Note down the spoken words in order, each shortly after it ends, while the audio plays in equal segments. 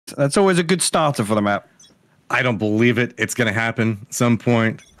That's always a good starter for the map. I don't believe it. It's going to happen at some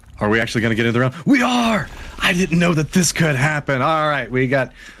point. Are we actually going to get into the round? We are! I didn't know that this could happen. All right, we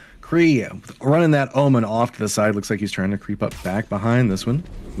got Kree running that Omen off to the side. Looks like he's trying to creep up back behind this one.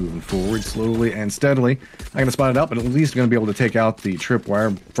 Moving forward slowly and steadily. Not going to spot it out, but at least going to be able to take out the tripwire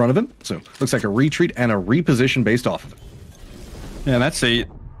in front of him. So looks like a retreat and a reposition based off of it. Yeah,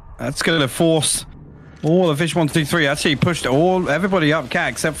 that's going to force all the fish123. Actually pushed everybody up,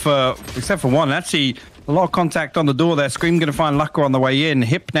 cat, except for one. Actually, a lot of contact on the door there. Scream going to find Lucker on the way in.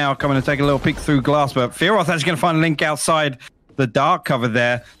 Hip now coming to take a little peek through glass, but Fearoth actually going to find Link outside the dark cover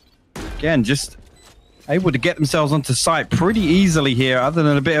there. Again, just able to get themselves onto site pretty easily here, other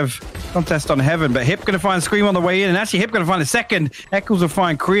than a bit of contest on Heaven. But Hip going to find Scream on the way in, and actually Hip going to find a second. Eccles will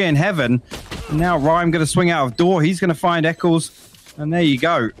find Korea in Heaven. And now Rhyme going to swing out of door. He's going to find Eccles, and there you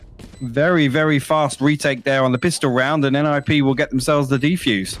go. Very, very fast retake there on the pistol round, and NIP will get themselves the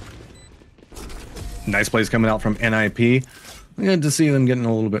defuse. Nice plays coming out from NIP. Good to see them getting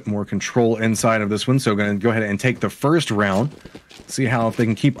a little bit more control inside of this one. So going to go ahead and take the first round. See how if they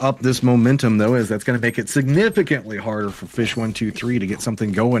can keep up this momentum, though, as that's going to make it significantly harder for fish123 to get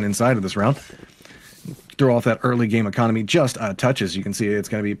something going inside of this round. Throw off that early game economy just touches. You can see it's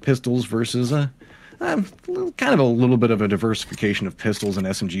going to be pistols versus kind of a little bit of a diversification of pistols and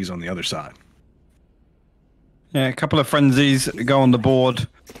SMGs on the other side. Yeah, a couple of frenzies go on the board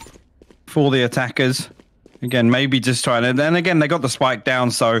for the attackers. Again, maybe just trying to... And again, they got the spike down,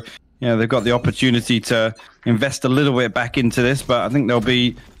 so you know they've got the opportunity to invest a little bit back into this, but I think they'll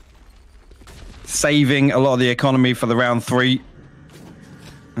be saving a lot of the economy for the round 3.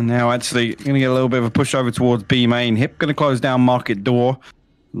 And now actually going to get a little bit of a push over towards B main. Hip going to close down market door.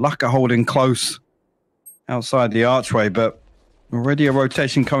 Lucker holding close outside the archway, but already a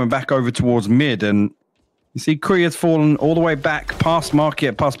rotation coming back over towards mid, and you see Korea's fallen all the way back past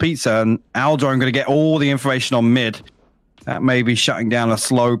market, past pizza, and Aldron going to get all the information on mid. That may be shutting down a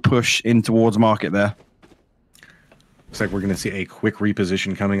slow push in towards market there. Looks like we're going to see a quick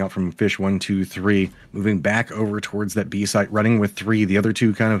reposition coming out from fish123, moving back over towards that B site, running with 3. The other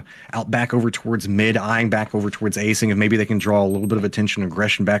 2 kind of out back over towards mid, eyeing back over towards acing, and maybe they can draw a little bit of attention and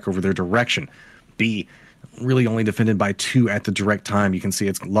aggression back over their direction. B really only defended by 2 at the direct time. You can see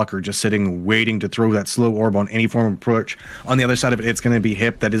it's Lucker just sitting, waiting to throw that slow orb on any form of approach. On the other side of it, it's going to be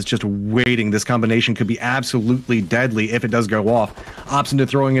Hip that is just waiting. This combination could be absolutely deadly if it does go off. Opts into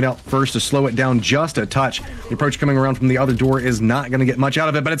throwing it out first to slow it down just a touch. The approach coming around from the other door is not going to get much out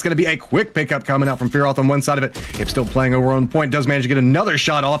of it, but it's going to be a quick pickup coming out from Fearoth on one side of it. Hip still playing over on point, does manage to get another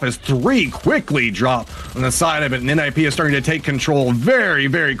shot off as 3 quickly drop on the side of it, and NIP is starting to take control very,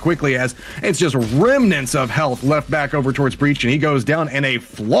 very quickly as it's just remnants of health left back over towards Breach, and he goes down in a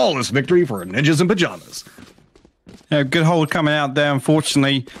flawless victory for Ninjas in Pyjamas. Yeah, good hold coming out there.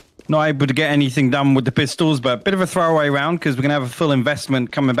 Unfortunately, not able to get anything done with the pistols, but a bit of a throwaway round because we're going to have a full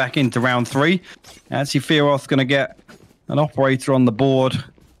investment coming back into round 3. Actually, Fearoth going to get an operator on the board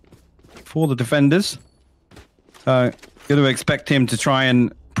for the defenders. So, going to expect him to try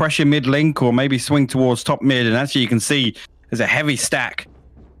and pressure mid link or maybe swing towards top mid. And actually, you can see there's a heavy stack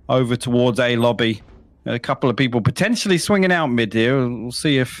over towards A lobby. A couple of people potentially swinging out mid here. We'll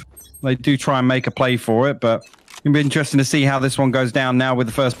see if they do try and make a play for it, but it'll be interesting to see how this one goes down now with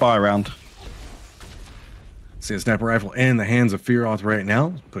the first buy round. See a sniper rifle in the hands of Fearoth right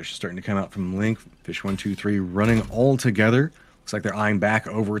now. Push is starting to come out from Link. Fish123 running all together. Looks like they're eyeing back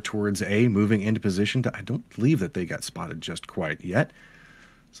over towards A, moving into position. I don't believe that they got spotted just quite yet.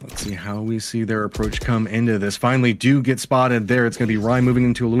 So let's see how we see their approach come into this. Finally do get spotted there. It's going to be Ryan moving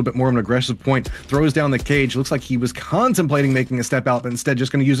into a little bit more of an aggressive point. Throws down the cage. Looks like he was contemplating making a step out, but instead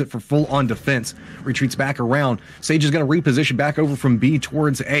just going to use it for full-on defense. Retreats back around. Sage is going to reposition back over from B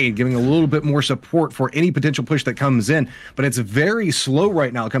towards A, giving a little bit more support for any potential push that comes in. But it's very slow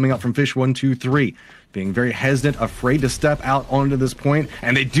right now coming out from Fish123. Being very hesitant, afraid to step out onto this point,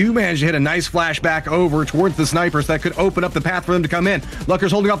 and they do manage to hit a nice flashback over towards the snipers that could open up the path for them to come in.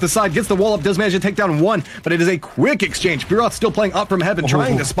 Lucker's holding off the side, gets the wall up, does manage to take down 1, but it is a quick exchange. Fearoth still playing up from Heaven,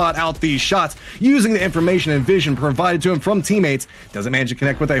 trying to spot out these shots, using the information and vision provided to him from teammates. Doesn't manage to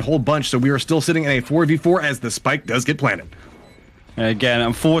connect with a whole bunch, so we are still sitting in a 4v4 as the spike does get planted. Again,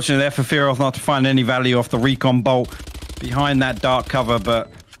 unfortunately there for Fearoth not to find any value off the recon bolt behind that dark cover,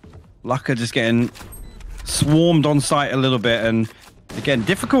 but Lucker just getting swarmed on site a little bit, and again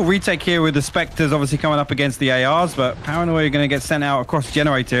difficult retake here with the Spectres obviously coming up against the ARs, but Paranoia are going to get sent out across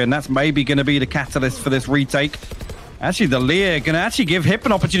Generator, and that's maybe going to be the catalyst for this retake. Actually the Lear going to actually give Hip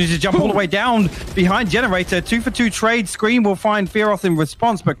an opportunity to jump all the way down behind Generator. 2-for-2 trade. Scream will find Fearoth in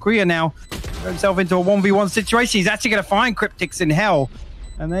response, but Korea now got himself into a 1v1 situation. He's actually going to find Cryptics in Hell,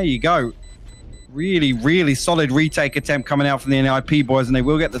 And there you go. Really, really solid retake attempt coming out from the NIP boys, and they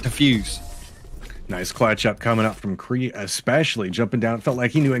will get the defuse. Nice clutch up coming up from Kree, especially jumping down. It felt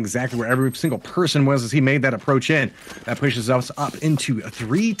like he knew exactly where every single person was as he made that approach in. That pushes us up into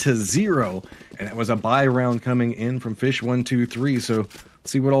 3-0, and that was a buy round coming in from fish123. So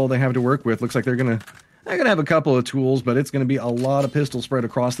let's see what all they have to work with. Looks like they're gonna have a couple of tools, but it's gonna be a lot of pistol spread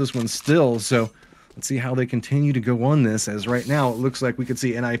across this one still. So let's see how they continue to go on this, as right now it looks like we could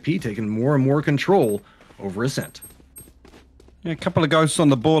see NIP taking more and more control over Ascent. Yeah, a couple of ghosts on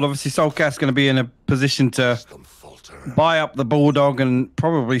the board. Obviously, Soulcast's going to be in a position to buy up the Bulldog and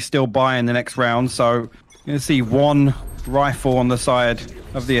probably still buy in the next round. So you're going to see one rifle on the side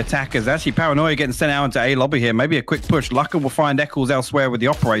of the attackers. Actually, Paranoia getting sent out into A lobby here. Maybe a quick push. Lucker will find Eccles elsewhere with the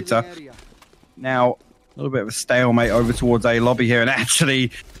operator. Now, a little bit of a stalemate over towards A lobby here. And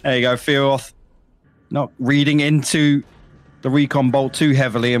actually, there you go, Fearoth not reading into the recon bolt too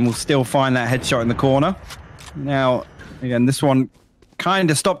heavily and will still find that headshot in the corner. Now, again, this one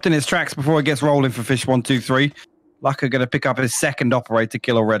kind of stopped in its tracks before it gets rolling for fish123. Lucker going to pick up his second operator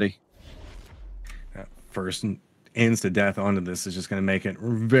kill already. First ends to death onto this is just going to make it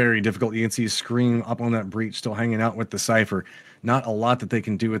very difficult. You can see Scream up on that breach, still hanging out with the Cypher. Not a lot that they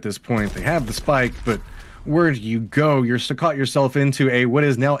can do at this point. They have the spike, but where do you go? You're still caught yourself into a what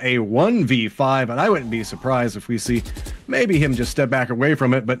is now a 1v5, and I wouldn't be surprised if we see maybe him just step back away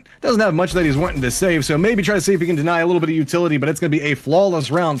from it, but doesn't have much that he's wanting to save, so maybe try to see if he can deny a little bit of utility, but it's going to be a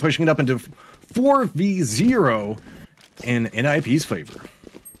flawless round, pushing it up into 4v0 in NIP's favor.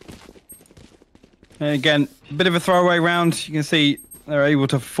 And again, a bit of a throwaway round. You can see they're able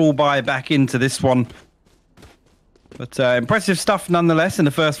to full buy back into this one. But impressive stuff nonetheless in the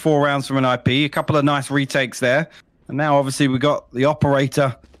first 4 rounds from NIP. A couple of nice retakes there. And now obviously we got the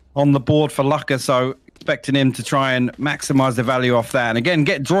operator on the board for Lucker, so expecting him to try and maximize the value off that. And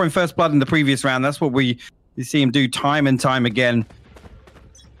again, drawing first blood in the previous round. That's what we see him do time and time again.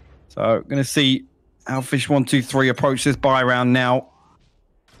 So going to see how fish123 approach this buy round now.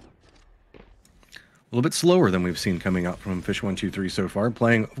 A little bit slower than we've seen coming out from fish123 so far,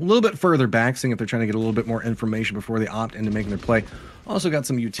 playing a little bit further back, seeing if they're trying to get a little bit more information before they opt into making their play. Also got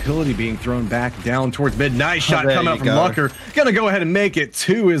some utility being thrown back down towards mid. Nice shot coming out from Lucker. Gonna go ahead and make it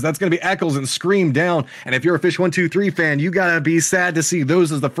 2, as that's gonna be Eccles and Scream down. And if you're a fish123 fan, you gotta be sad to see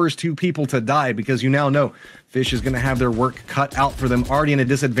those as the first 2 people to die, because you now know Fish is gonna have their work cut out for them, already in a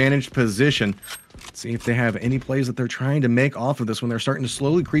disadvantaged position. See if they have any plays that they're trying to make off of this when they're starting to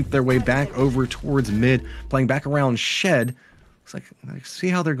slowly creep their way back over towards mid, playing back around Shed. Looks like, see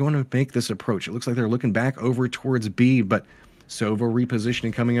how they're going to make this approach. It looks like they're looking back over towards B, but Sova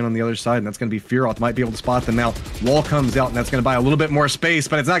repositioning coming in on the other side, and that's going to be Fearoth. Might be able to spot them now. Wall comes out, and that's going to buy a little bit more space,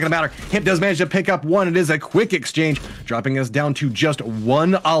 but it's not going to matter. Himp does manage to pick up 1. It is a quick exchange, dropping us down to just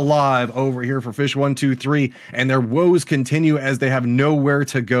 1 alive over here for fish123, and their woes continue as they have nowhere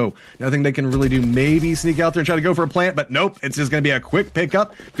to go. Nothing they can really do. Maybe sneak out there and try to go for a plant, but nope. It's just going to be a quick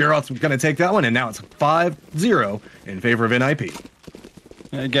pickup. Fearoth's going to take that one, and now it's 5-0 in favor of NIP.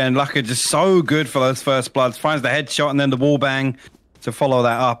 Again, Lucker just so good for those first bloods. Finds the headshot and then the wall bang to follow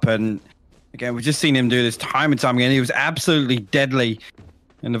that up. And again, we've just seen him do this time and time again. He was absolutely deadly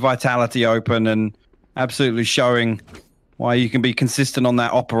in the Vitality Open and absolutely showing why you can be consistent on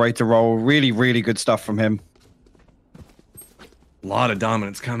that operator role. Really, really good stuff from him. A lot of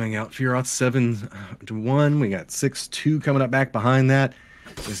dominance coming out. Fearoth 7-1. We got 6-2 coming up back behind that.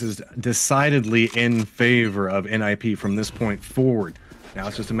 This is decidedly in favor of NIP from this point forward. Now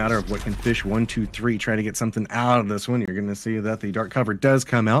it's just a matter of what can fish123 try to get something out of this one. You're going to see that the dark cover does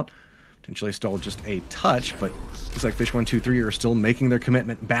come out. Potentially stall just a touch, but looks like fish123 are still making their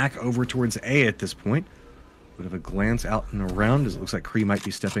commitment back over towards A at this point. Bit of a glance out and around as it looks like Kree might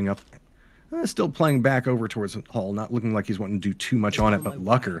be stepping up. Still playing back over towards Hall, not looking like he's wanting to do too much on it, but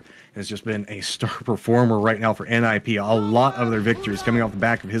Lucker has just been a star performer right now for NIP. A lot of their victories coming off the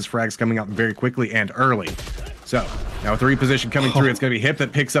back of his frags coming out very quickly and early. So, now with the reposition coming through, it's going to be Hip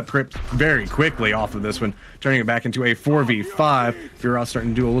that picks up Crypt very quickly off of this one, turning it back into a 4v5. Fearoth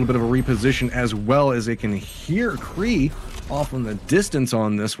starting to do a little bit of a reposition as well, as they can hear Kree off in the distance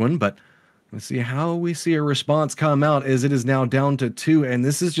on this one, but let's see how we see a response come out, as it is now down to 2, and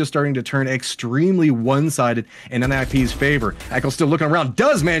this is just starting to turn extremely one-sided in NIP's favor. Eccles still looking around,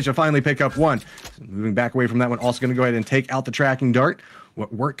 does manage to finally pick up 1. So moving back away from that one, also going to go ahead and take out the tracking dart.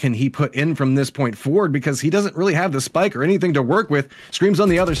 What work can he put in from this point forward, because he doesn't really have the spike or anything to work with. Scream's on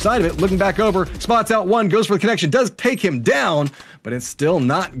the other side of it, looking back over, spots out 1, goes for the connection, does take him down, but it's still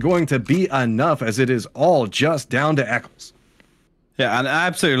not going to be enough, as it is all just down to Eccles. Yeah, and I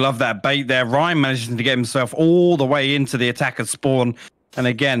absolutely love that bait there. Ryan managing to get himself all the way into the attacker's spawn. And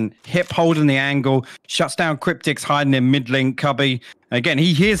again, Hip holding the angle, shuts down Cryptics hiding in mid-link, Cubby. Again,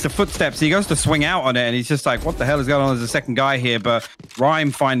 he hears the footsteps. He goes to swing out on it, and he's just like, what the hell is going on? There's a second guy here, but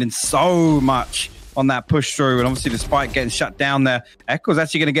Rhyme finding so much on that push through, and obviously the spike getting shut down there. Echo's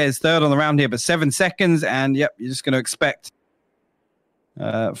actually going to get his third on the round here, but 7 seconds, and yep, you're just going to expect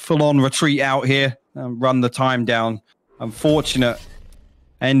full-on retreat out here and run the time down. Unfortunate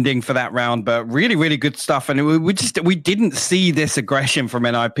ending for that round, but really, really good stuff. And we didn't see this aggression from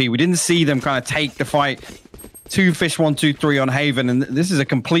NIP. We didn't see them kind of take the fight to fish123 on Haven, and this is a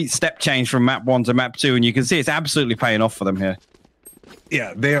complete step change from map 1 to map 2, and you can see it's absolutely paying off for them here.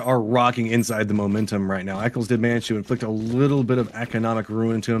 Yeah, they are rocking inside the momentum right now. Eccles did manage to inflict a little bit of economic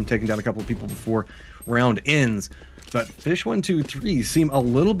ruin to him, taking down a couple of people before round ends. But fish123 seem a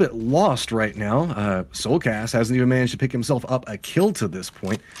little bit lost right now. Soulcast hasn't even managed to pick himself up a kill to this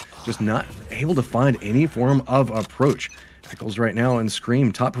point. Just not able to find any form of approach. Eccles right now and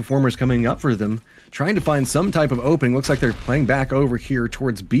Scream, top performers coming up for them, trying to find some type of opening. Looks like they're playing back over here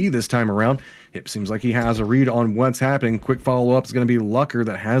towards B this time around. Hip seems like he has a read on what's happening. Quick follow-up is going to be Lucker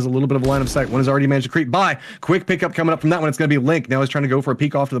that has a little bit of a line of sight. One has already managed to creep by. Quick pickup coming up from that one. It's going to be Link. Now he's trying to go for a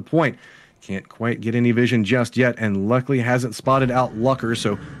peek off to the point. Can't quite get any vision just yet, and luckily hasn't spotted out Lucker,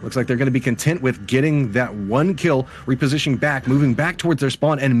 so looks like they're going to be content with getting that one kill, repositioning back, moving back towards their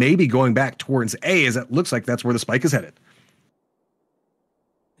spawn, and maybe going back towards A, as it looks like that's where the spike is headed.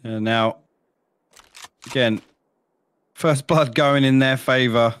 And now, again, first blood going in their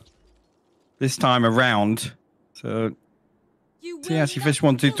favor this time around. So, see, actually,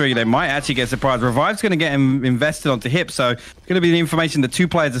 fish123, they might actually get surprised. Revive's going to get him invested onto Hip, so it's going to be the information that 2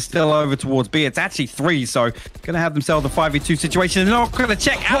 players are still over towards B. It's actually 3, so going to have themselves a 5v2 situation. They're not going to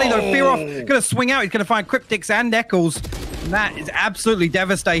check Ali, though. Fearoff going to swing out. He's going to find Cryptics and Eccles. And that is absolutely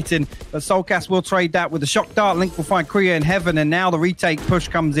devastating. But Soulcast will trade that with the shock dart. Link will find Kriya in Heaven, and now the retake push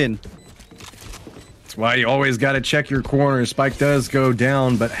comes in. That's why you always got to check your corners. Spike does go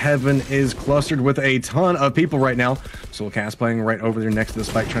down, but Heaven is clustered with a ton of people right now. Soulcast playing right over there next to the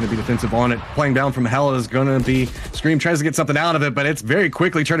spike, trying to be defensive on it. Playing down from Hell is going to be Scream, tries to get something out of it, but it's very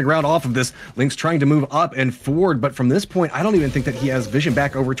quickly turning around off of this. Link's trying to move up and forward, but from this point, I don't even think that he has vision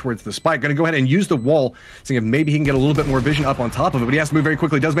back over towards the spike. Going to go ahead and use the wall, seeing if maybe he can get a little bit more vision up on top of it, but he has to move very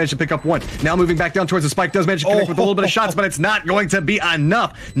quickly. Does manage to pick up one. Now moving back down towards the spike, does manage to connect with a little bit of shots, but it's not going to be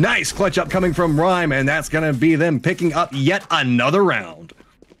enough. Nice clutch up coming from Rhyme, and that's going to be them picking up yet another round.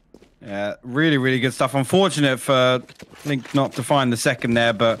 Yeah, really, really good stuff. Unfortunate for Link not to find the second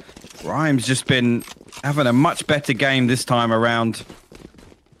there, but Rhyme's just been having a much better game this time around.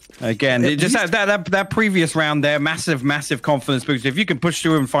 Again, it just had that previous round there, massive confidence boost. If you can push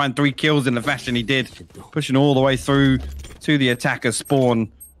through and find 3 kills in the fashion he did, pushing all the way through to the attacker's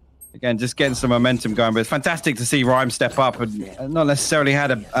spawn. Again, just getting some momentum going, but it's fantastic to see Rhyme step up and not necessarily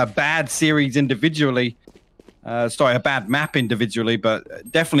had a bad series individually. Sorry, a bad map individually, but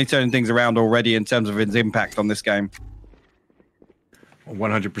definitely turning things around already in terms of its impact on this game.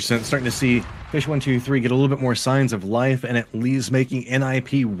 100%. Starting to see fish123 get a little bit more signs of life and at least making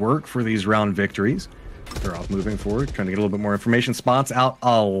NIP work for these round victories. They're off moving forward, trying to get a little bit more information. Spots out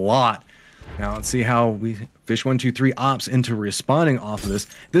a lot. Now let's see how fish123 opts into responding off of this.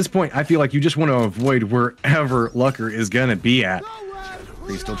 At this point, I feel like you just want to avoid wherever Lucker is going to be at.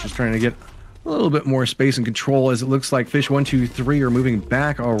 He's still just trying to get a little bit more space and control, as it looks like fish123 are moving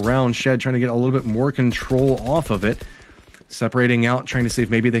back around Shed, trying to get a little bit more control off of it. Separating out, trying to see if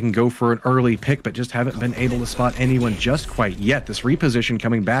maybe they can go for an early pick, but just haven't been able to spot anyone just quite yet. This reposition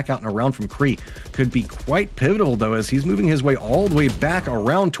coming back out and around from Kree could be quite pivotal, though, as he's moving his way all the way back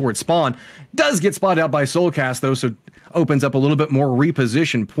around towards spawn. Does get spotted out by Soulcast, though, so opens up a little bit more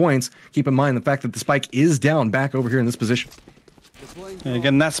reposition points. Keep in mind the fact that the spike is down back over here in this position. And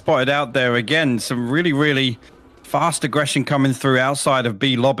again, that's spotted out there again. Some really, really fast aggression coming through outside of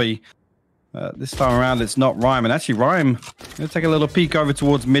B lobby. This time around, it's not Rhyme. And actually, Rhyme going to take a little peek over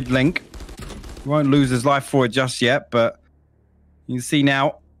towards mid-link. Won't lose his life for it just yet, but you can see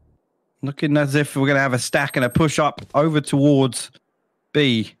now, looking as if we're going to have a stack and a push up over towards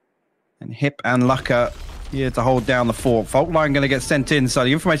B. And Hip and Lucker here to hold down the fort. Fault line going to get sent in, so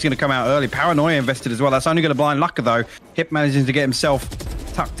the information going to come out early. Paranoia invested as well. That's only going to blind Lucker, though. Hip managing to get himself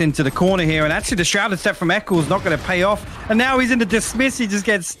tucked into the corner here, and actually the shrouded step from Eccles not going to pay off. And now he's in the dismiss. He just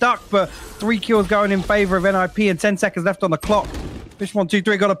gets stuck, but 3 kills going in favor of NIP and 10 seconds left on the clock.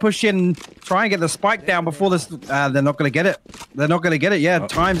 fish123 got to push in and try and get the spike down before this. They're not going to get it. They're not going to get it. Yeah,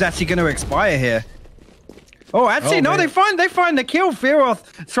 time's actually going to expire here. Oh, actually, no, they find the kill.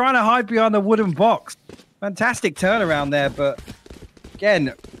 Fearoth trying to hide behind the wooden box. Fantastic turnaround there, but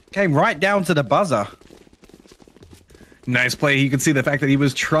again, came right down to the buzzer. Nice play. You can see the fact that he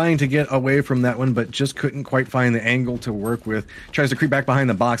was trying to get away from that one, but just couldn't quite find the angle to work with. Tries to creep back behind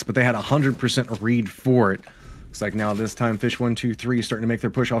the box, but they had 100% read for it. Looks like now this time fish123 starting to make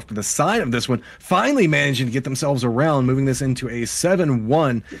their push off to the side of this one, finally managing to get themselves around, moving this into a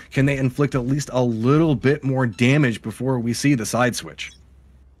 7-1. Can they inflict at least a little bit more damage before we see the side switch?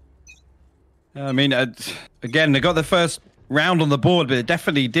 I mean, again, they got the first round on the board, but it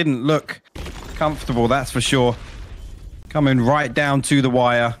definitely didn't look comfortable, that's for sure. Coming right down to the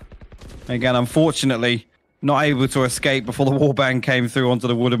wire. Again, unfortunately, not able to escape before the wallbang came through onto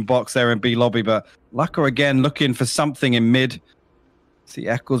the wooden box there in B lobby. But Lucker again looking for something in mid. See,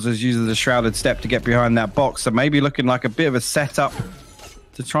 Eccles is using the shrouded step to get behind that box. So maybe looking like a bit of a setup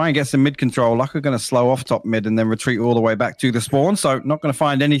to try and get some mid control. Lucker going to slow off top mid and then retreat all the way back to the spawn. So not going to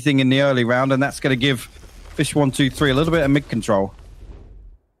find anything in the early round. And that's going to give fish123 a little bit of mid control.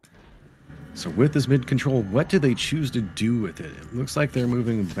 So with this mid control, what do they choose to do with it? It looks like they're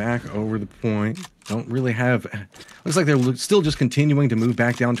moving back over the point. Don't really have... Looks like they're still just continuing to move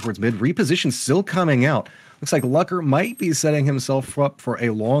back down towards mid. Reposition still coming out. Looks like Lucker might be setting himself up for a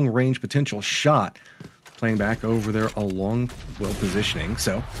long-range potential shot. Playing back over there along well positioning.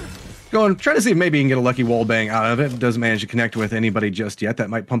 So going, try to see if maybe he can get a lucky wall bang out of it. Doesn't manage to connect with anybody just yet. That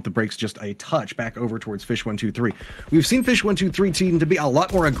might pump the brakes just a touch back over towards fish123. We've seen fish123 team to be a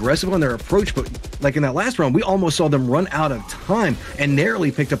lot more aggressive on their approach, but like in that last round, we almost saw them run out of time and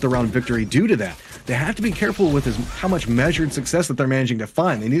narrowly picked up the round victory due to that. They have to be careful with how much measured success that they're managing to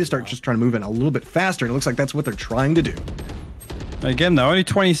find. They need to start just trying to move in a little bit faster, and it looks like that's what they're trying to do. Again, they're only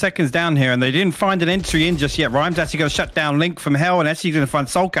 20 seconds down here, and they didn't find an entry in just yet. Rhyme's actually going to shut down Link from Hell, and actually going to find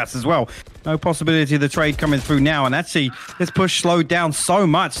Soulcats as well. No possibility of the trade coming through now, and actually this push slowed down so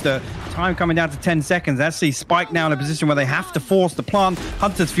much that time coming down to 10 seconds. Actually, Spike now in a position where they have to force the plant.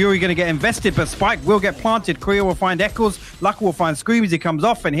 Hunter's Fury going to get invested, but Spike will get planted. Korea will find Eccles. Luck will find Scream as he comes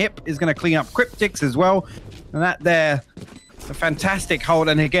off, and Hip is going to clean up Cryptics as well. And that there... a fantastic hold,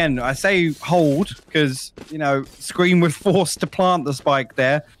 and again, I say hold because, you know, Scream was forced to plant the spike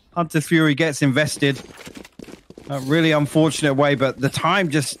there. Hunter's Fury gets invested. A really unfortunate way, but the time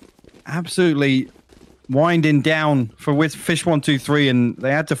just absolutely winding down for fish123, and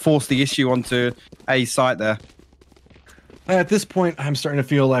they had to force the issue onto A site there. At this point, I'm starting to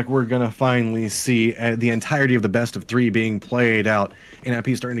feel like we're going to finally see the entirety of the best of three being played out.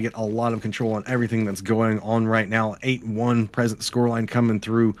 NIP starting to get a lot of control on everything that's going on right now. 8-1 present scoreline coming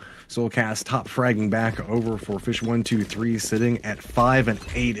through. Soulcast top fragging back over for fish123, sitting at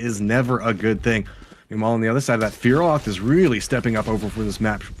 5-8 is never a good thing. Meanwhile, on the other side of that, Fearoth is really stepping up over for this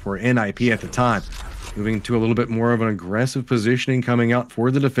map for NIP at the time. Moving to a little bit more of an aggressive positioning coming out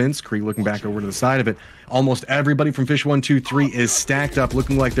for the defense. Kree looking back over to the side of it. Almost everybody from fish123 is stacked up,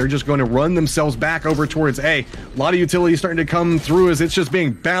 looking like they're just going to run themselves back over towards A. A lot of utility starting to come through as it's just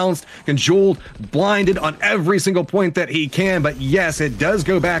being bounced, cajoled, blinded on every single point that he can. But yes, it does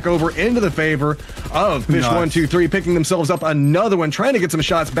go back over into the favor of fish123, picking themselves up another one, trying to get some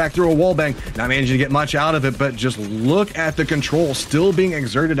shots back through a wallbang. Not managing to get much out of it, but just look at the control still being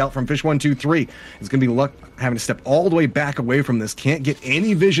exerted out from fish123. It's going to be Luck having to step all the way back away from this. Can't get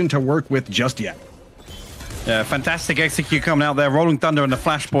any vision to work with just yet. Yeah, fantastic execute coming out there. Rolling Thunder and the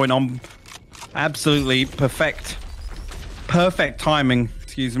flashpoint on. Absolutely perfect timing,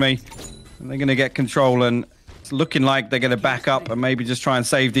 excuse me. And they're going to get control, and it's looking like they're going to back up and maybe just try and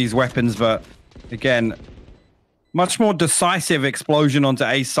save these weapons. But again, much more decisive explosion onto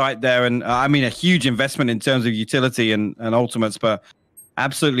A site there. And I mean, a huge investment in terms of utility and ultimates, but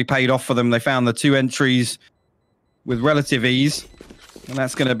absolutely paid off for them. They found the 2 entries with relative ease, and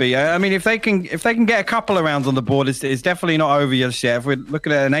that's going to be. I mean, if they can get a couple of rounds on the board, it's definitely not over just yet. If we're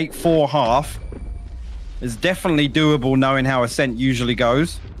looking at an 8-4 half, it's definitely doable, knowing how Ascent usually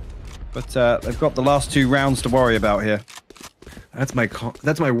goes. But they've got the last 2 rounds to worry about here. That's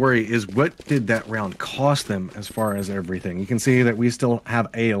my worry, is what did that round cost them as far as everything? You can see that we still have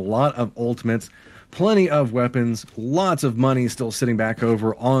a lot of ultimates, plenty of weapons, lots of money still sitting back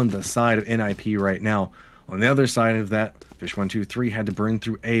over on the side of NIP right now. On the other side of that, fish123 had to burn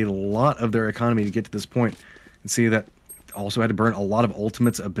through a lot of their economy to get to this point. And see that also had to burn a lot of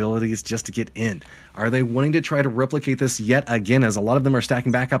ultimates abilities just to get in. Are they wanting to try to replicate this yet again, as a lot of them are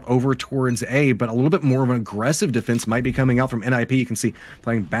stacking back up over towards A, but a little bit more of an aggressive defense might be coming out from NIP. You can see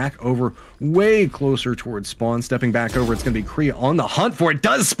playing back over way closer towards spawn, stepping back over. It's going to be Kree on the hunt for it.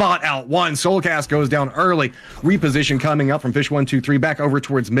 Does spot out one. Soulcast goes down early. Reposition coming out from fish123 back over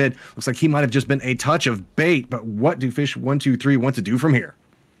towards mid. Looks like he might have just been a touch of bait, but what do fish123 want to do from here?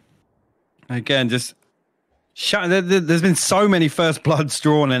 Again, just there's been so many first bloods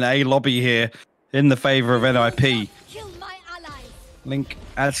drawn in A lobby here in the favor of NIP. Link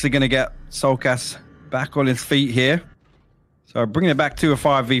actually going to get Solcas back on his feet here. So bringing it back to a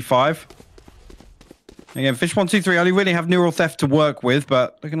 5v5. Again, fish123 only really have neural theft to work with,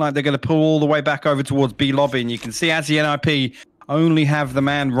 but looking like they're going to pull all the way back over towards B lobby. And you can see as the NIP only have the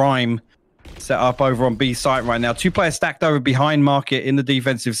man Rhyme set up over on B site right now. 2 players stacked over behind Market in the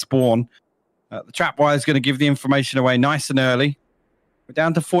defensive spawn. The trap wire is going to give the information away nice and early. We're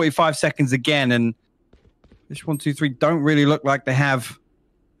down to 45 seconds again, and fish123 don't really look like they have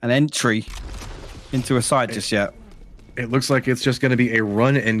an entry into a site just yet. It looks like it's just going to be a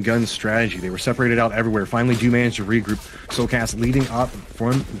run and gun strategy. They were separated out everywhere. Finally do manage to regroup. Soulcast leading up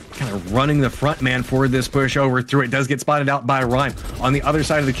front, kind of running the front man for this push over through. It does get spotted out by Rhyme. On the other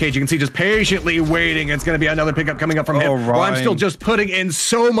side of the cage, you can see just patiently waiting. It's going to be another pickup coming up from him. Rhyme still just putting in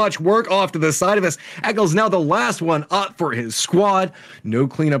so much work off to the side of this. Eccles now the last one up for his squad. No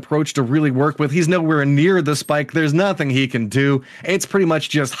clean approach to really work with. He's nowhere near the spike. There's nothing he can do. It's pretty much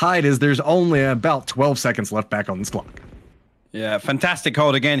just hide as there's only about 12 seconds left back on this clock. Yeah, fantastic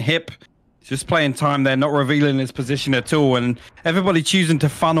hold again. Hip just playing time there, not revealing his position at all. And everybody choosing to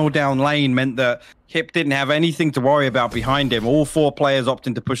funnel down lane meant that Hip didn't have anything to worry about behind him. All 4 players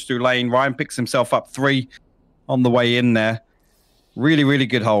opting to push through lane. Ryan picks himself up 3 on the way in there. Really, really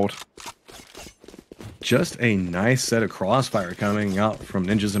good hold. Just a nice set of crossfire coming out from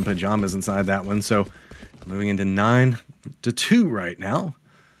Ninjas and Pyjamas inside that one. So moving into 9-2 right now.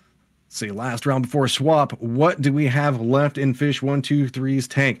 See, last round before swap, what do we have left in fish123's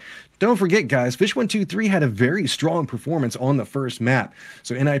tank? Don't forget, guys, fish123 had a very strong performance on the first map.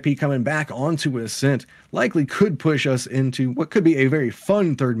 So NIP coming back onto Ascent likely could push us into what could be a very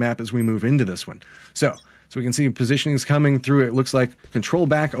fun third map as we move into this one. So we can see positioning is coming through. It looks like control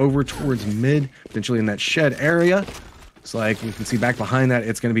back over towards mid, potentially in that shed area. It's like you can see back behind that,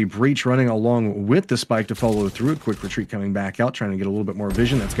 it's going to be Breach running along with the spike to follow through. Quick retreat coming back out, trying to get a little bit more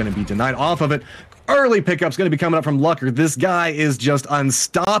vision. That's going to be denied off of it. Early pickup's going to be coming up from Lucker. This guy is just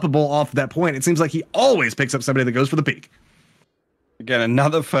unstoppable off that point. It seems like he always picks up somebody that goes for the peak. Again,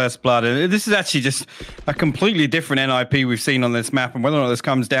 another first blood. And this is actually just a completely different NIP we've seen on this map. And whether or not this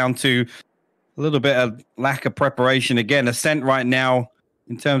comes down to a little bit of lack of preparation. Again, Ascent right now,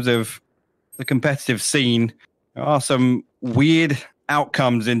 in terms of the competitive scene, there are some weird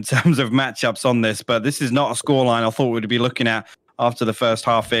outcomes in terms of matchups on this, but this is not a scoreline I thought we'd be looking at after the first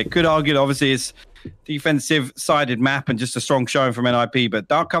half here. Could argue, obviously, it's defensive-sided map and just a strong showing from NIP, but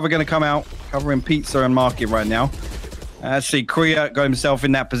Dark Cover going to come out, covering Pizza and Market right now. Actually, Kriya got himself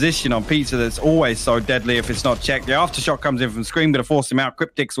in that position on Pizza that's always so deadly if it's not checked. The aftershock comes in from Scream, going to force him out.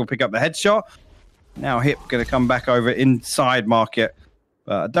 Cryptix will pick up the headshot. Now Hip going to come back over inside Market.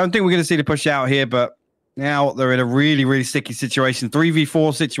 I don't think we're going to see the push out here, but now they're in a really, really sticky situation.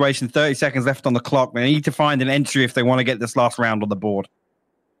 3v4 situation, 30 seconds left on the clock. They need to find an entry if they want to get this last round on the board.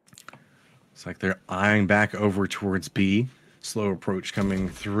 It's like they're eyeing back over towards B. Slow approach coming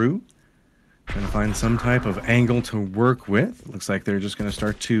through. Trying to find some type of angle to work with. Looks like they're just going to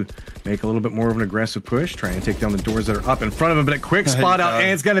start to make a little bit more of an aggressive push, trying to take down the doors that are up in front of them, but a quick spot out,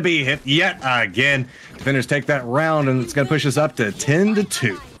 and it's going to be hit yet again. Defenders take that round, and it's going to push us up to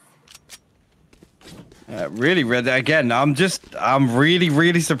 10-2. Really, again, I'm really,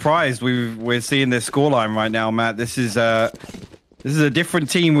 really surprised we're seeing this scoreline right now, Matt. This is a different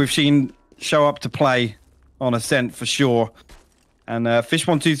team we've seen show up to play on Ascent for sure. And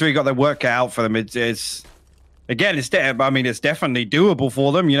fish123 got their work cut out for them. It's definitely doable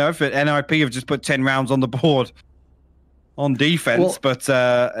for them. You know, if NIP have just put 10 rounds on the board on defense, but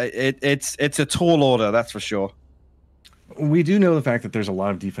it's a tall order, that's for sure. We do know the fact that there's a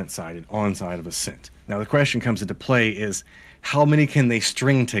lot of defense sided on side of Ascent. Now the question comes into play is how many can they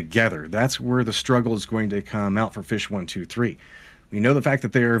string together? That's where the struggle is going to come out for fish123. We know the fact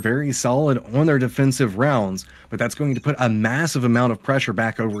that they are very solid on their defensive rounds, but that's going to put a massive amount of pressure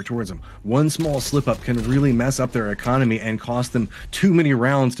back over towards them. One small slip up can really mess up their economy and cost them too many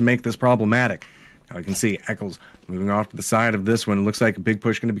rounds to make this problematic. Now you can see Eccles moving off to the side of this one. It looks like a big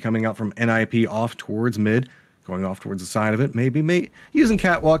push going to be coming out from NIP off towards mid. Going off towards the side of it, maybe using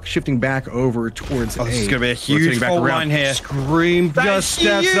Catwalk, shifting back over towards A. This is going to be a huge fault line here. Scream just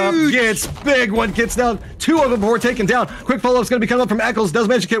steps up, gets big one, gets down. 2 of them before taken down. Quick follow-up's going to be coming up from Eccles, does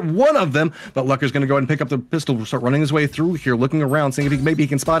manage to get 1 of them, but Lucker's going to go ahead and pick up the pistol, start running his way through here, looking around, seeing if maybe he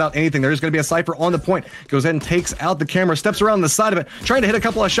can spot out anything. There's going to be a Cypher on the point. Goes ahead and takes out the camera, steps around the side of it, trying to hit a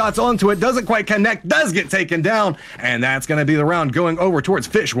couple of shots onto it, doesn't quite connect, does get taken down, and that's going to be the round going over towards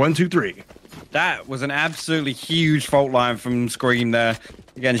fish123. That was an absolutely huge fault line from Scream there.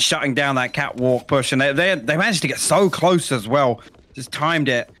 Again, shutting down that catwalk push. And they managed to get so close as well. Just timed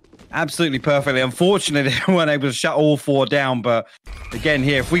it absolutely perfectly. Unfortunately, they weren't able to shut all 4 down. But again,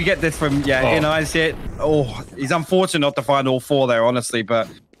 here, if we get this from, Ice it. Oh, he's unfortunate not to find all 4 there, honestly. But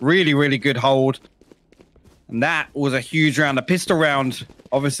really, really good hold. And that was a huge round. A pistol round,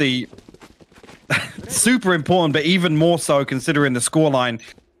 obviously, super important, but even more so considering the scoreline.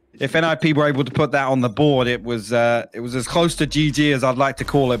 If NIP were able to put that on the board, it was as close to GG as I'd like to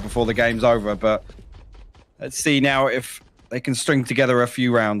call it before the game's over. But let's see now if they can string together a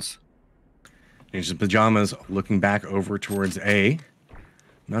few rounds. Ninjas Pyjamas looking back over towards A.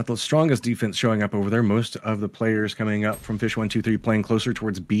 Not the strongest defense showing up over there. Most of the players coming up from fish123 playing closer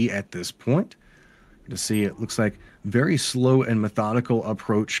towards B at this point. To see, it looks like very slow and methodical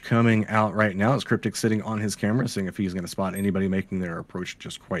approach coming out right now. As Cryptic sitting on his camera, seeing if he's going to spot anybody making their approach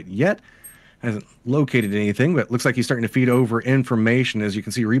just quite yet. Hasn't located anything, but looks like he's starting to feed over information. As you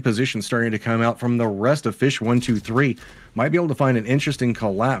can see, reposition starting to come out from the rest of fish123. Might be able to find an interesting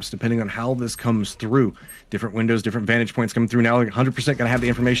collapse depending on how this comes through. Different windows, different vantage points coming through now. 100% going to have the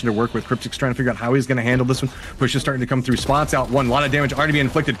information to work with. Cryptic's trying to figure out how he's going to handle this one. Push is starting to come through. Spots out 1. A lot of damage already being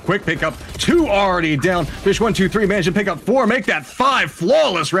inflicted. Quick pickup. 2 already down. Fish123 managed to pick up 4. Make that 5.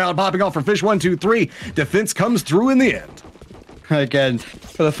 Flawless round popping off for fish123. Defense comes through in the end. Again,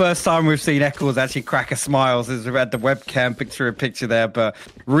 for the first time we've seen Eccles actually crack a smile as we've had the webcam picture there, but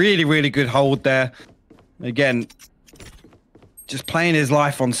really, really good hold there. Again, just playing his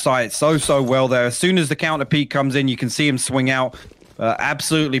life on site so well there. As soon as the counter peak comes in, you can see him swing out,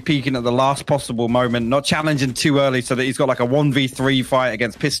 absolutely peaking at the last possible moment, not challenging too early so that he's got like a 1v3 fight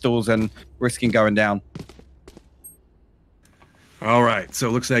against pistols and risking going down. All right, so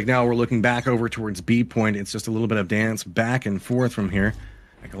it looks like now we're looking back over towards B point. It's just a little bit of dance back and forth from here.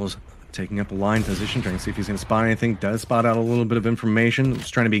 Eccles taking up a line position, trying to see if he's going to spot anything. Does spot out a little bit of information. It's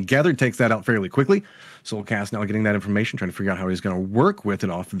trying to be gathered, takes that out fairly quickly. Soulcast now getting that information, trying to figure out how he's going to work with it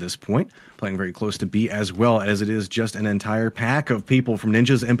off of this point. Playing very close to B as well, as it is just an entire pack of people from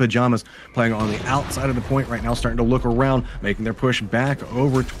Ninjas and Pyjamas playing on the outside of the point right now, starting to look around, making their push back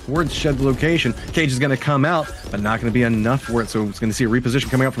over towards shed location. Cage is going to come out, but not going to be enough for it, so it's going to see a reposition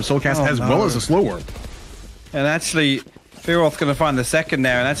coming out from Soulcast as well as a slow worm. And actually, Fearoth's going to find the second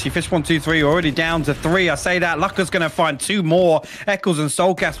there, and actually fish123 already down to 3. I say that, Lucker's going to find 2 more. Eccles and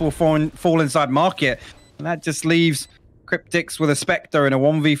Soulcast will fall inside market, and that just leaves Cryptics with a Spectre in a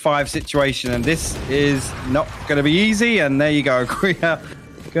 1v5 situation, and this is not going to be easy, and there you go. Korea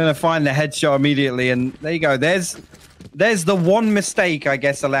going to find the headshot immediately, and there you go. There's the one mistake, I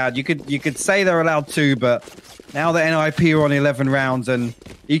guess, allowed. You could say they're allowed 2, but now the NIP are on 11 rounds, and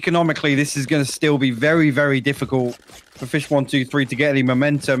economically, this is going to still be very, very difficult for fish123 to get any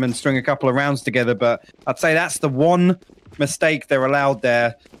momentum and string a couple of rounds together. But I'd say that's the one mistake they're allowed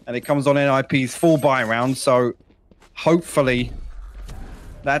there, and it comes on NIP's full buy round. So hopefully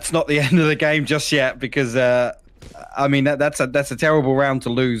that's not the end of the game just yet, because I mean that's a terrible round to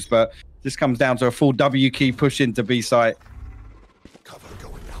lose. But this comes down to a full W key push into B site.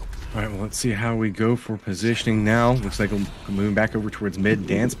 All right, well, let's see how we go for positioning now. Looks like we're moving back over towards mid.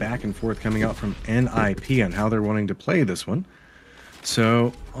 Dance back and forth coming out from NIP on how they're wanting to play this one.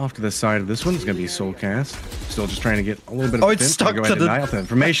 So off to the side of this one is going to be Soulcast. Still just trying to get a little bit of it's stuck go ahead and deny out the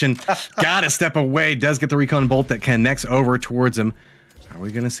information. Got to step away. Does get the recon bolt that connects over towards him. Are we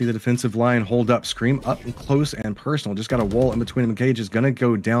going to see the defensive line hold up? Scream up and close and personal. Just got a wall in between him and Cage. Is going to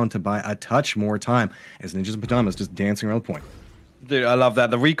go down to buy a touch more time as Ninjas and Pyjamas just dancing around the point. Dude, I love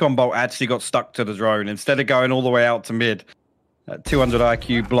that. The recon bolt actually got stuck to the drone instead of going all the way out to mid. That 200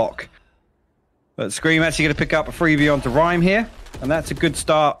 IQ block. But Scream actually going to pick up a freebie onto Rhyme here. And that's a good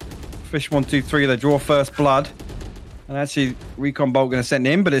start. fish123, they draw first blood. And actually, recon bolt going to send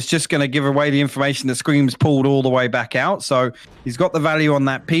in, but it's just going to give away the information that Scream's pulled all the way back out. So he's got the value on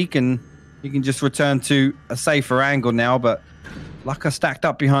that peak, and he can just return to a safer angle now. But Lucker stacked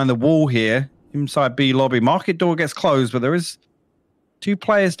up behind the wall here, inside B lobby. Market door gets closed, but there is 2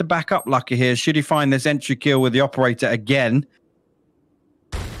 players to back up Lucker here. Should he find this entry kill with the operator again?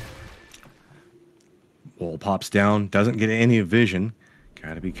 Wall pops down, doesn't get any vision.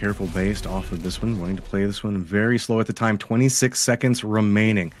 Got to be careful based off of this one. Wanting to play this one very slow at the time. 26 seconds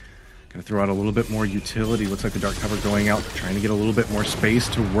remaining. Going to throw out a little bit more utility. Looks like the dark cover going out. Trying to get a little bit more space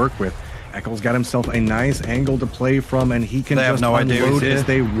to work with. Eccles got himself a nice angle to play from, and he can just unload as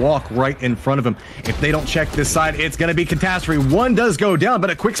they walk right in front of him. If they don't check this side, it's going to be catastrophe. One does go down, but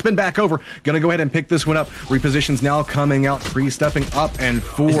a quick spin back over. Going to go ahead and pick this one up. Repositions now coming out, 3 stepping up and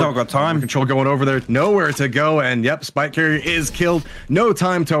 4. He's not got time. Control going over there, nowhere to go, and yep, Spike Carrier is killed. No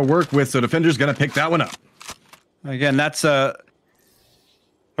time to work with, so Defender's going to pick that one up. Again, that's a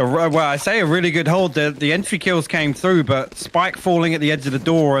Well, I say a really good hold. The entry kills came through, but Spike falling at the edge of the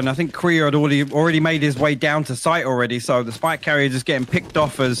door, and I think Korea had already made his way down to site already, so the Spike carrier just getting picked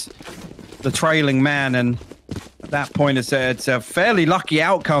off as the trailing man, and at that point it's a fairly lucky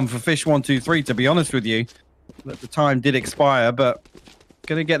outcome for fish123, to be honest with you. That the time did expire, but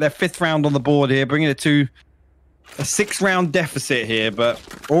going to get their 5th round on the board here, bringing it to a 6-round deficit here, but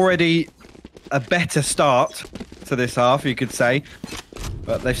already a better start to this half, you could say.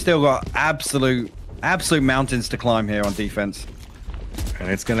 But they've still got absolute mountains to climb here on defense. And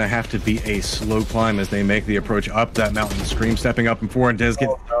it's going to have to be a slow climb as they make the approach up that mountain. Scream stepping up and forward. Does get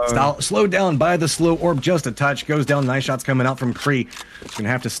slowed down by the slow orb just a touch. Goes down. Nice shots coming out from Kree. He's going to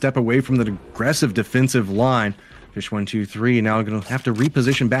have to step away from the aggressive defensive line. fish123 now going to have to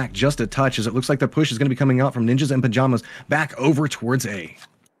reposition back just a touch, as it looks like the push is going to be coming out from Ninjas and Pyjamas back over towards A.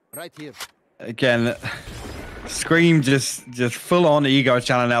 Right here. Again, Scream just full on ego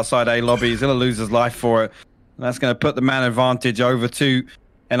challenge outside A lobby. He's going to lose his life for it. And that's going to put the man advantage over to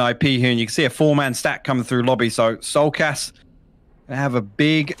NIP here. And you can see a 4-man stack coming through lobby. So Soulcast going to have a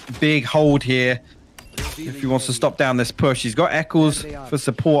big hold here if he wants to stop down this push. He's got Eccles for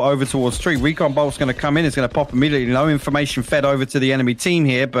support over towards Tree. Recon Bolt's going to come in. It's going to pop immediately. No information fed over to the enemy team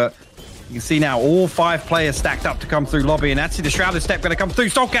here, but you can see now all 5 players stacked up to come through lobby, and actually the Shrouded Step going to come through.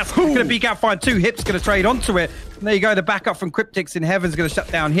 Soulcast going to peek out, find 2 hips, going to trade onto it. And there you go, the backup from Cryptics in Heaven's going to shut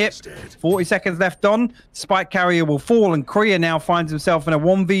down hip. 40 seconds left on. Spike carrier will fall, and Korea now finds himself in a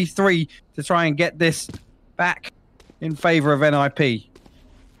 1v3 to try and get this back in favor of NIP.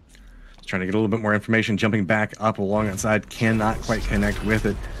 Trying to get a little bit more information, jumping back up along that side, cannot quite connect with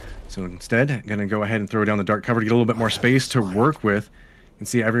it. So instead, going to go ahead and throw down the dark cover to get a little bit more space to work with. You can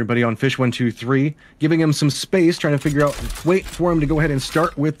see everybody on fish123 giving him some space, trying to figure out, wait for him to go ahead and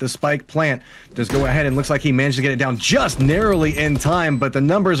start with the spike plant. Does go ahead and looks like he managed to get it down just narrowly in time, but the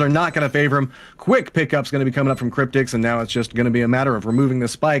numbers are not going to favor him. Quick pickup's going to be coming up from Cryptics, and now it's just going to be a matter of removing the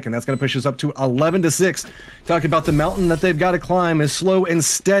spike, and that's going to push us up to 11-6. Talking about the mountain that they've got to climb is slow and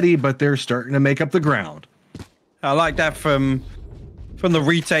steady, but they're starting to make up the ground. I like that from the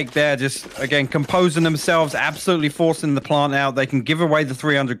retake there, just again composing themselves, absolutely forcing the plant out. They can give away the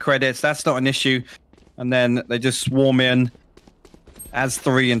 300 credits, that's not an issue, and then they just swarm in as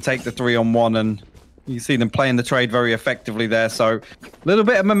 3 and take the 3-on-1, and you see them playing the trade very effectively there. So a little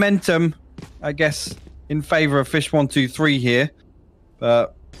bit of momentum, I guess, in favor of fish123 here,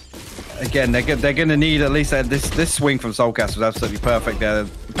 but again they're going to need at least this swing from Soulcast was absolutely perfect there.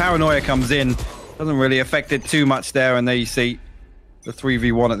 The paranoia comes in, doesn't really affect it too much there, and there you see the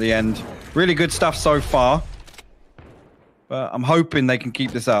 3v1 at the end. Really good stuff so far, but I'm hoping they can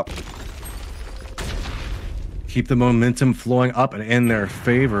keep this up. Keep the momentum flowing up and in their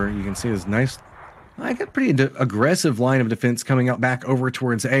favor. You can see this nice, I got pretty aggressive line of defense coming out back over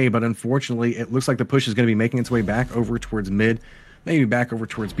towards A, but unfortunately it looks like the push is going to be making its way back over towards mid, maybe back over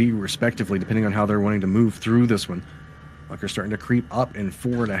towards B respectively, depending on how they're wanting to move through this one. They're starting to creep up and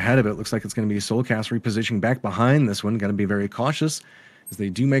forward ahead of it. Looks like it's going to be Soulcast repositioning back behind this one. Got to be very cautious as they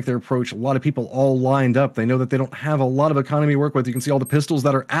do make their approach. A lot of people all lined up. They know that they don't have a lot of economy to work with. You can see all the pistols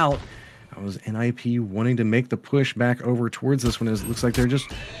that are out. That was NIP wanting to make the push back over towards this one, as it looks like they're just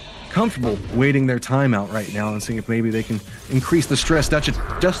comfortable waiting their time out right now and seeing if maybe they can increase the stress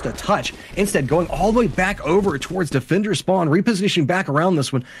just a touch. Instead, going all the way back over towards defender spawn, repositioning back around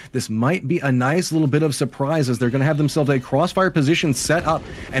this one. This might be a nice little bit of surprise, as they're going to have themselves a crossfire position set up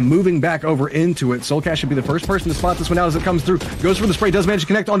and moving back over into it. Soulcast should be the first person to spot this one out as it comes through. Goes for the spray, does manage to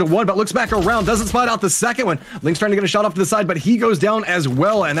connect onto one, but looks back around, doesn't spot out the second one. Link's trying to get a shot off to the side, but he goes down as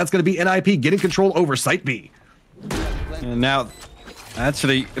well, and that's going to be NIP getting control over Site B. And now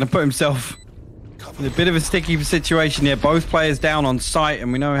actually going to put himself in a bit of a sticky situation here. Both players down on site,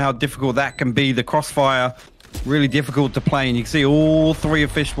 and we know how difficult that can be. The crossfire, really difficult to play, and you can see all 3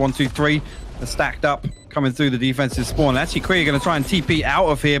 of fish123 are stacked up coming through the defensive spawn. Actually, Korea going to try and TP out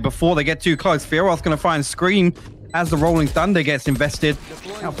of here before they get too close. Fearoth's going to find Scream as the Rolling Thunder gets invested.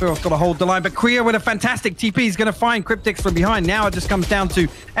 Now Fearoth's got to hold the line, but Korea with a fantastic TP is going to find Cryptics from behind. Now it just comes down to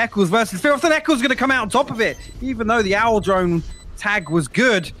Eccles versus Fearoth, and Eccles going to come out on top of it. Even though the Owl Drone tag was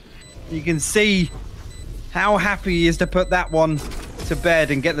good, you can see how happy he is to put that one to bed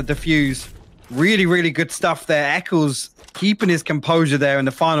and get the defuse. Really good stuff there. Eccles keeping his composure there in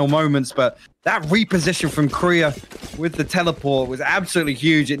the final moments, but that reposition from Korea with the teleport was absolutely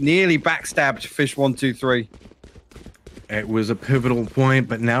huge. It nearly backstabbed fish123. It was a pivotal point,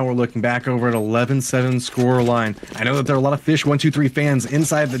 but now we're looking back over at 11-7 score line. I know that there are a lot of fish123 fans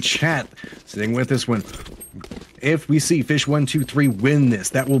inside the chat sitting with this one. if we see fish123 win this,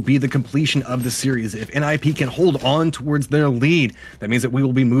 that will be the completion of the series. If NIP can hold on towards their lead, that means that we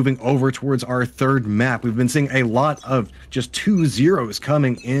will be moving over towards our third map. We've been seeing a lot of just 2-0s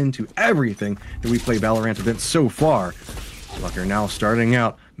coming into everything that we play Valorant events so far. Lucker now starting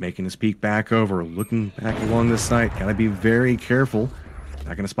out, making his peek back over, looking back along this site. Gotta be very careful.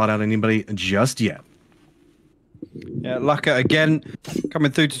 Not gonna spot out anybody just yet. Yeah, Lucker again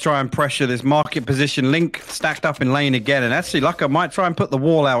coming through to try and pressure this market position. Link stacked up in lane again, and actually Lucker might try and put the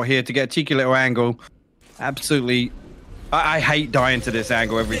wall out here to get a cheeky little angle. Absolutely, I hate dying to this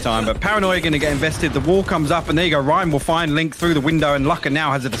angle every time, but Paranoia going to get invested. The wall comes up, and there you go. Ryan will find Link through the window, and Lucker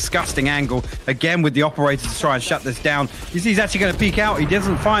now has a disgusting angle again with the operator to try and shut this down. You see he's actually going to peek out. He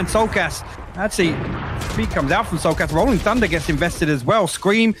doesn't find Soulcast. Actually, peek comes out from Soulcast. Rolling Thunder gets invested as well.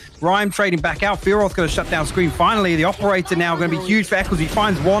 Scream, Rhyme trading back out. Fearoth going to shut down Scream. Finally, the operator now going to be huge for Eccles. He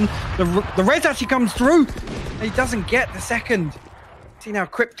finds one. The res actually comes through. And he doesn't get the second. See now,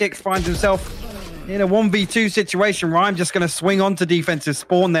 Cryptix finds himself in a 1v2 situation. Rhyme just going to swing onto defensive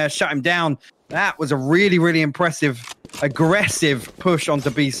spawn there, shut him down. That was a really, really impressive, aggressive push onto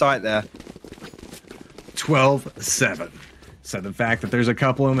B site there. 12-7. So the fact that there's a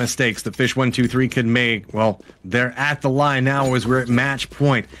couple of mistakes that fish123 could make, well, they're at the line now as we're at match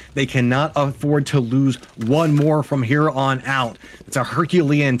point. They cannot afford to lose one more from here on out. It's a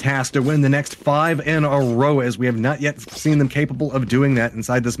Herculean task to win the next 5 in a row, as we have not yet seen them capable of doing that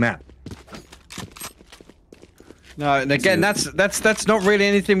inside this map. No, and again, that's not really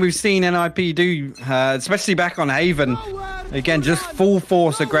anything we've seen NIP do, especially back on Haven. Again, just full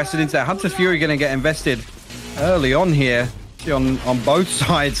force aggressive into that. Hunter's Fury going to get invested early on here. On both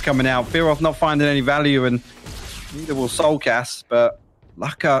sides coming out. Fearoth not finding any value, and neither will Soulcast, but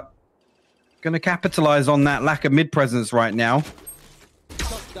Lucker going to capitalize on that lack of mid presence right now.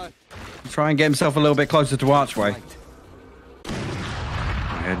 Try and get himself a little bit closer to Archway.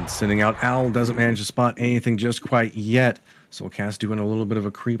 And sending out Owl, doesn't manage to spot anything just quite yet. Soulcast doing a little bit of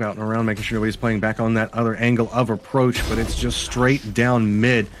a creep out and around, making sure nobody's playing back on that other angle of approach, but it's just straight down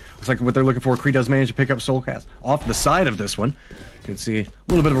mid. Looks like what they're looking for. Kree does manage to pick up Soulcast off the side of this one. You can see a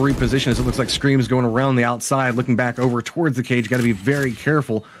little bit of a reposition as it looks like Scream is going around the outside, looking back over towards the cage. Got to be very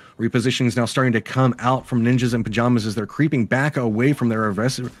careful. Repositioning is now starting to come out from Ninjas and Pyjamas as they're creeping back away from their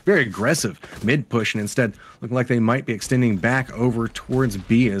very aggressive mid push, and instead looking like they might be extending back over towards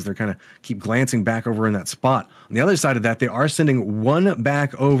B as they're kind of keep glancing back over in that spot. On the other side of that, they are sending one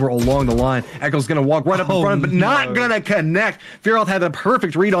back over along the line. Echo's going to walk right up in front, but not going to connect. Fearoth had the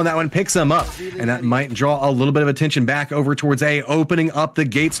perfect read on that one, picks him up, and that might draw a little bit of attention back over towards A, opening up the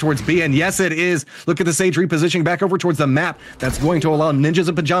gates towards B, and yes, it is. Look at the Sage repositioning back over towards the map. That's going to allow Ninjas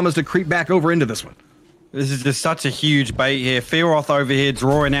and Pyjamas to creep back over into this one. This is just such a huge bait here. Fearoth over here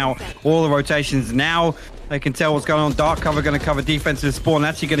drawing out all the rotations. Now they can tell what's going on. Dark cover going to cover defensive spawn.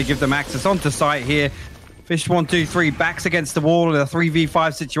 Actually going to give them access onto site here. fish123 backs against the wall in a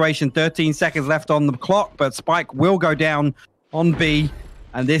 3v5 situation. 13 seconds left on the clock, but Spike will go down on B.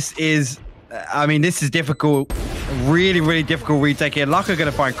 And this is, I mean, this is difficult. Really, really difficult retake here. Luck are going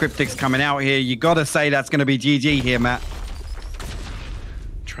to find Cryptix coming out here. You got to say that's going to be GG here, Matt.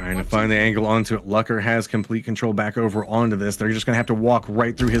 Trying to find the angle onto it. Lucker has complete control back over onto this. They're just going to have to walk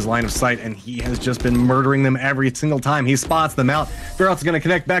right through his line of sight, and he has just been murdering them every single time he spots them out. Fearoth's going to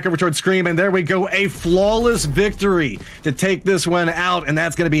connect back over towards Scream, and there we go. A flawless victory to take this one out, and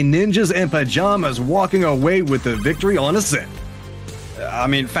that's going to be Ninjas and Pyjamas walking away with the victory on a set. I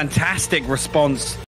mean, fantastic response